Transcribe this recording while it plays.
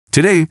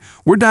Today,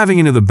 we're diving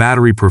into the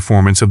battery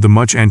performance of the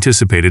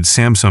much-anticipated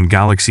Samsung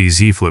Galaxy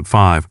Z Flip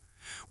 5,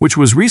 which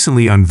was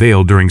recently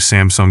unveiled during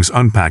Samsung's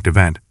Unpacked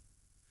event.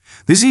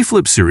 The Z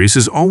Flip series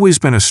has always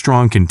been a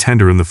strong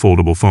contender in the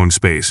foldable phone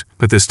space,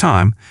 but this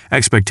time,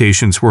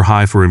 expectations were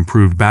high for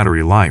improved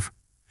battery life.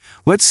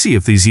 Let's see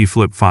if the Z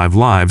Flip 5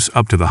 lives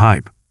up to the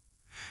hype.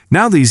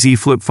 Now the Z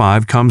Flip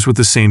 5 comes with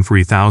the same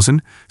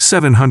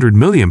 3,700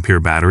 mAh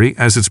battery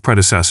as its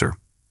predecessor.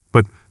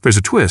 But there's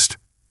a twist.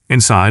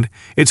 Inside,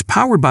 it's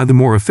powered by the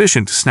more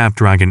efficient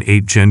Snapdragon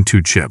 8 Gen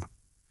 2 chip.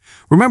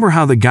 Remember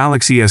how the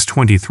Galaxy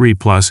S23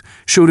 Plus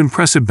showed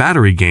impressive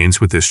battery gains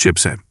with this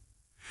chipset?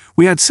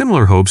 We had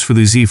similar hopes for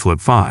the Z Flip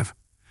 5.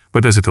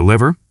 But does it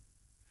deliver?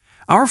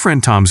 Our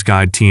friend Tom's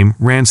Guide team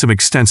ran some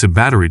extensive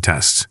battery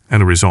tests,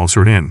 and the results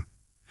are in.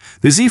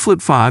 The Z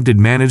Flip 5 did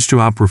manage to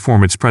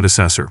outperform its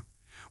predecessor,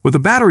 with a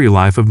battery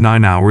life of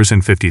 9 hours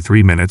and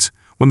 53 minutes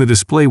when the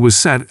display was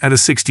set at a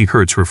 60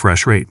 Hz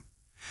refresh rate.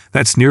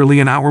 That's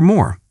nearly an hour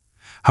more.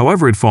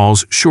 However, it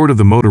falls short of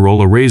the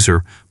Motorola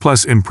Razr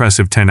Plus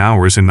impressive 10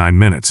 hours and 9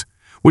 minutes,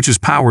 which is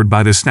powered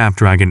by the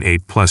Snapdragon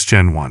 8 Plus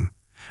Gen 1,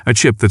 a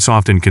chip that's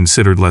often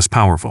considered less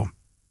powerful.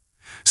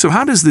 So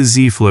how does the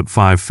Z Flip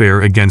 5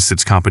 fare against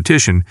its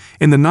competition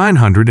in the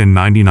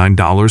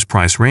 $999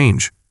 price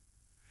range?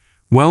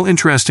 Well,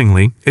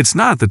 interestingly, it's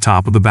not at the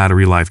top of the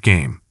battery life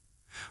game.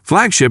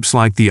 Flagships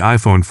like the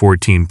iPhone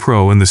 14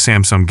 Pro and the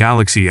Samsung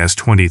Galaxy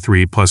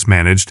S23 Plus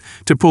managed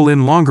to pull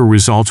in longer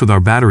results with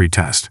our battery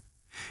test.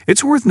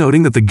 It's worth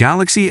noting that the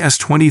Galaxy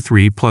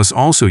S23 Plus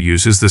also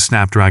uses the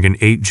Snapdragon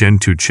 8 Gen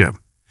 2 chip,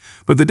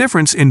 but the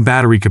difference in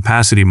battery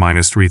capacity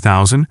minus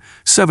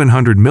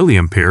 3,700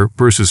 mAh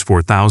versus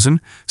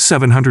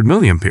 4,700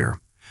 mAh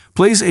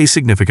plays a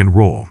significant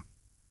role.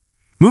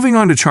 Moving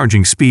on to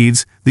charging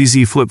speeds, the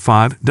Z Flip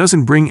 5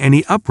 doesn't bring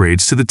any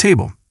upgrades to the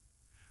table.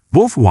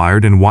 Both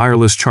wired and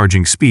wireless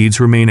charging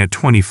speeds remain at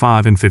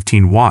 25 and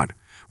 15 watt,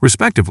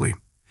 respectively.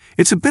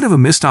 It's a bit of a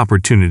missed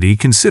opportunity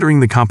considering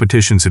the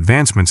competition's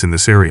advancements in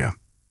this area.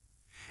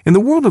 In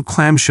the world of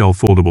clamshell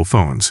foldable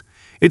phones,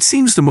 it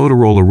seems the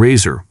Motorola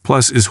Razr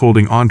Plus is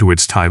holding onto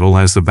its title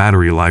as the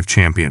battery life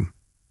champion.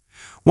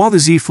 While the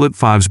Z Flip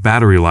 5's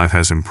battery life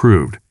has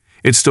improved,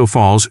 it still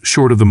falls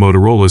short of the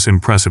Motorola's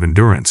impressive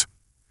endurance.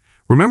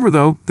 Remember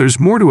though, there's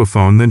more to a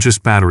phone than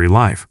just battery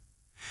life.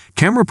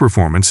 Camera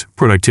performance,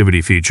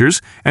 productivity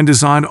features, and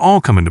design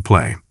all come into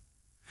play.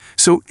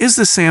 So is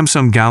the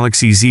Samsung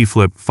Galaxy Z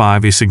Flip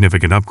 5 a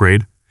significant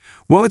upgrade?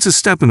 Well, it's a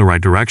step in the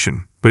right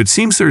direction, but it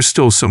seems there's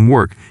still some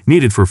work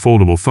needed for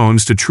foldable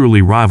phones to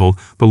truly rival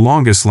the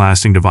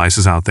longest-lasting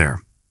devices out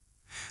there.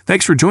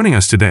 Thanks for joining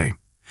us today.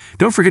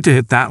 Don't forget to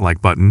hit that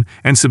like button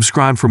and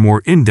subscribe for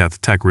more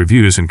in-depth tech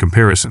reviews and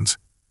comparisons.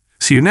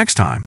 See you next time.